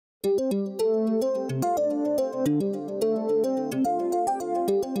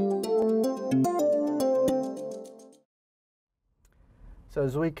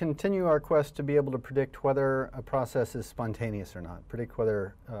as we continue our quest to be able to predict whether a process is spontaneous or not, predict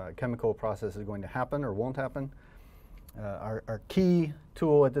whether a chemical process is going to happen or won't happen, our key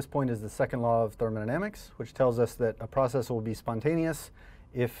tool at this point is the second law of thermodynamics, which tells us that a process will be spontaneous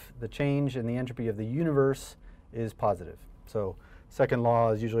if the change in the entropy of the universe is positive. So second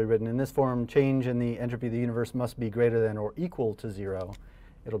law is usually written in this form: change in the entropy of the universe must be greater than or equal to 0.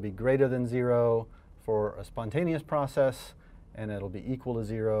 It'll be greater than 0 for a spontaneous process, and it'll be equal to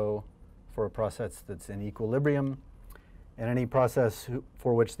 0 for a process that's in equilibrium. And any process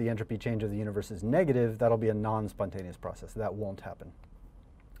for which the entropy change of the universe is negative, that'll be a non-spontaneous process. That won't happen.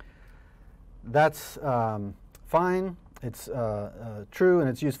 That's fine. It's true and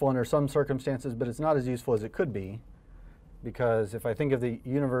it's useful under some circumstances, but it's not as useful as it could be, because if I think of the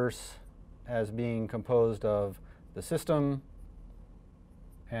universe as being composed of the system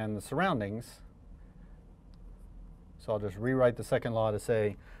and the surroundings, so I'll just rewrite the second law to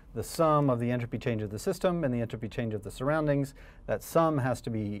say the sum of the entropy change of the system and the entropy change of the surroundings, that sum has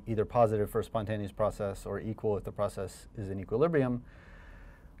to be either positive for a spontaneous process or equal if the process is in equilibrium.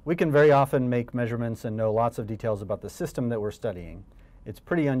 We can very often make measurements and know lots of details about the system that we're studying. It's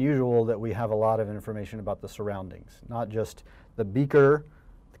pretty unusual that we have a lot of information about the surroundings, not just the beaker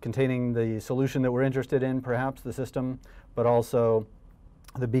containing the solution that we're interested in, perhaps the system, but also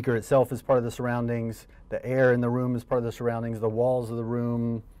the beaker itself is part of the surroundings, the air in the room is part of the surroundings, the walls of the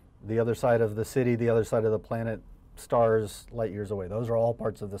room, the other side of the city, the other side of the planet, stars light years away. Those are all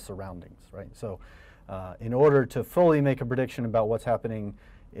parts of the surroundings, right? So in order to fully make a prediction about what's happening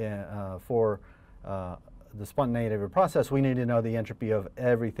for the spontaneity process, we need to know the entropy of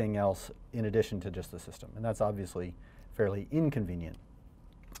everything else in addition to just the system. And that's obviously fairly inconvenient.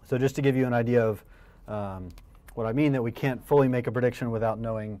 So just to give you an idea of what I mean, that we can't fully make a prediction without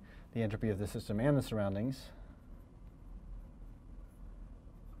knowing the entropy of the system and the surroundings.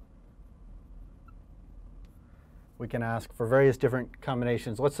 We can ask for various different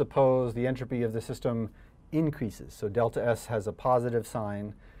combinations. Let's suppose the entropy of the system increases. So delta S has a positive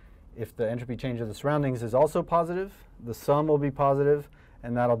sign. If the entropy change of the surroundings is also positive, the sum will be positive,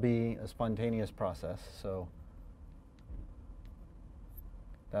 and that'll be a spontaneous process. So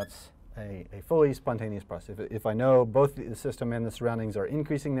that's a fully spontaneous process. If I know both the system and the surroundings are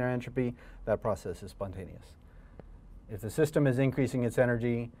increasing their entropy, that process is spontaneous. If the system is increasing its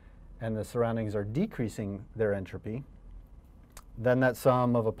energy and the surroundings are decreasing their entropy, then that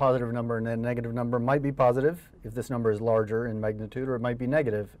sum of a positive number and a negative number might be positive if this number is larger in magnitude, or it might be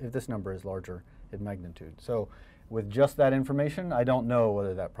negative if this number is larger in magnitude. So with just that information, I don't know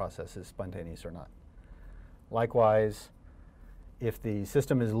whether that process is spontaneous or not. Likewise, if the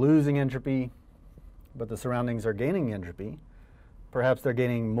system is losing entropy, but the surroundings are gaining entropy, perhaps they're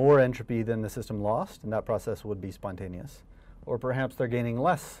gaining more entropy than the system lost, and that process would be spontaneous. Or perhaps they're gaining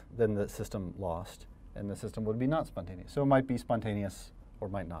less than the system lost, and the system would be not spontaneous. So it might be spontaneous or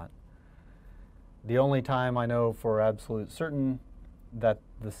might not. The only time I know for absolute certain that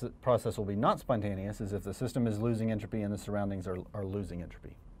the process will be not spontaneous is if the system is losing entropy and the surroundings are losing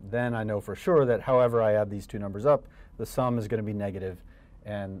entropy. Then I know for sure that however I add these two numbers up, the sum is going to be negative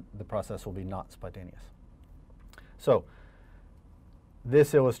and the process will be not spontaneous. So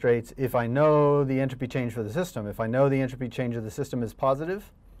this illustrates, if I know the entropy change for the system, if I know the entropy change of the system is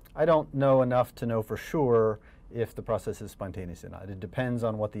positive, I don't know enough to know for sure if the process is spontaneous or not. It depends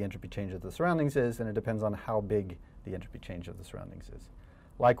on what the entropy change of the surroundings is, and it depends on how big the entropy change of the surroundings is.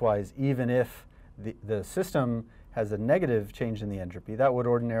 Likewise, even if the system has a negative change in the entropy, that would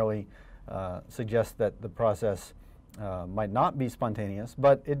ordinarily suggest that the process might not be spontaneous,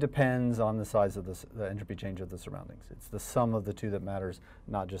 but it depends on the size of the entropy change of the surroundings. It's the sum of the two that matters,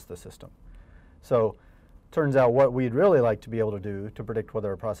 not just the system. So turns out what we'd really like to be able to do to predict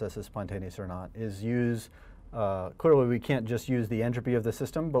whether a process is spontaneous or not is use, clearly we can't just use the entropy of the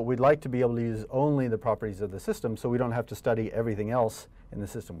system, but we'd like to be able to use only the properties of the system so we don't have to study everything else in the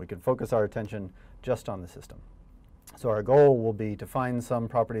system. We can focus our attention just on the system. So our goal will be to find some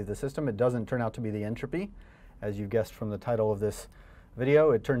property of the system. It doesn't turn out to be the entropy. As you guessed from the title of this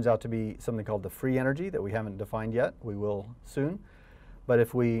video, it turns out to be something called the free energy that we haven't defined yet. We will soon. But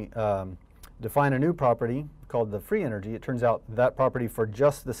if we define a new property called the free energy, it turns out that property for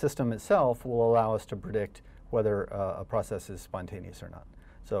just the system itself will allow us to predict whether a process is spontaneous or not.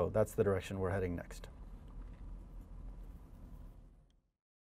 So that's the direction we're heading next.